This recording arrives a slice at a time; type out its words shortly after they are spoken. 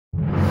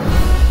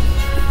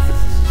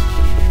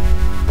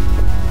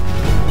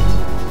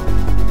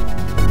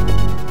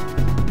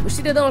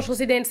cidadãos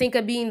residentes em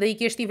Cabinda e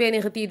que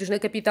estiverem retidos na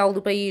capital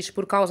do país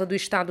por causa do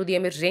Estado de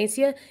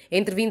Emergência,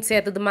 entre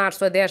 27 de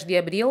março a 10 de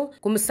abril,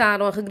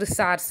 começaram a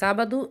regressar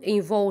sábado em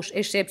voos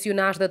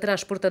excepcionais da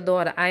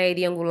transportadora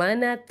aérea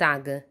angolana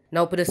TAAG.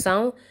 Na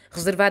operação,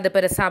 reservada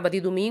para sábado e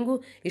domingo,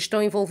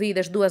 estão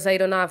envolvidas duas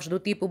aeronaves do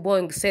tipo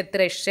Boeing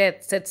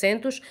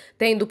 737-700,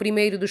 tendo o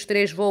primeiro dos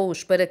 3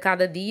 voos para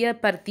cada dia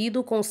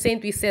partido com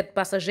 107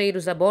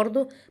 passageiros a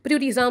bordo,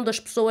 priorizando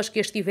as pessoas que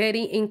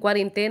estiverem em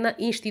quarentena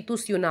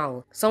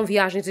institucional. São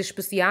viagens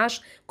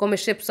especiais, como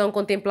exceção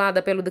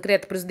contemplada pelo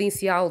Decreto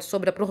Presidencial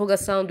sobre a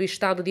prorrogação do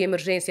Estado de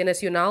Emergência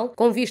Nacional,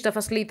 com vista a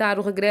facilitar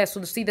o regresso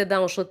de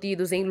cidadãos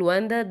retidos em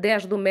Luanda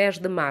desde o mês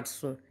de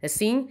março.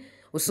 Assim,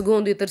 o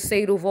segundo e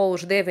terceiro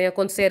voos devem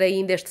acontecer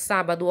ainda este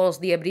sábado, 11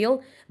 de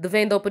abril,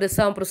 devendo a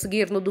operação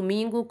prosseguir no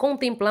domingo,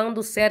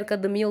 contemplando cerca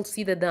de 1000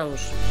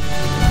 cidadãos.